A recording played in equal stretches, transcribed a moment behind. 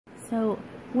So,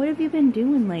 what have you been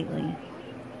doing lately?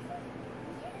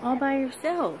 All by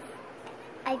yourself?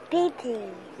 I pee.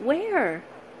 Where?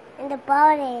 In the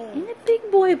potty. In the big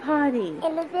boy potty.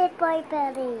 In the big boy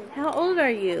potty. How old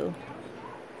are you?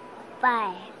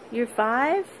 5. You're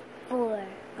 5? 4.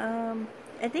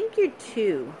 I think you're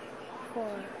 2. 4.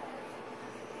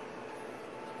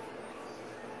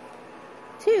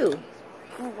 2.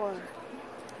 4.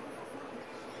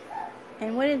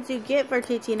 And what did you get for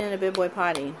teaching in a big boy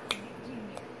potty?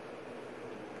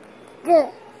 Good.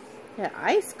 Yeah,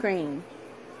 ice cream.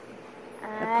 A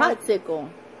popsicle.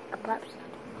 A popsicle.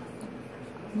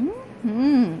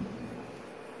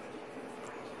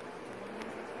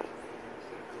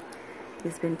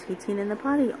 He's been teaching in the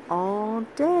potty all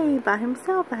day by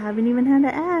himself. I haven't even had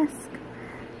to ask.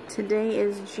 Today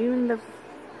is June the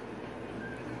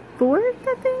 4th,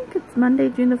 I think. It's Monday,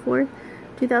 June the 4th,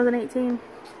 2018.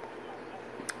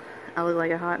 I look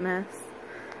like a hot mess.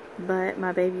 But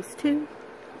my baby's 2.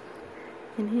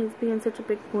 And he's being such a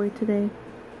big boy today.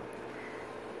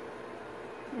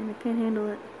 And I can't handle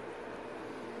it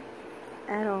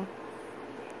at all.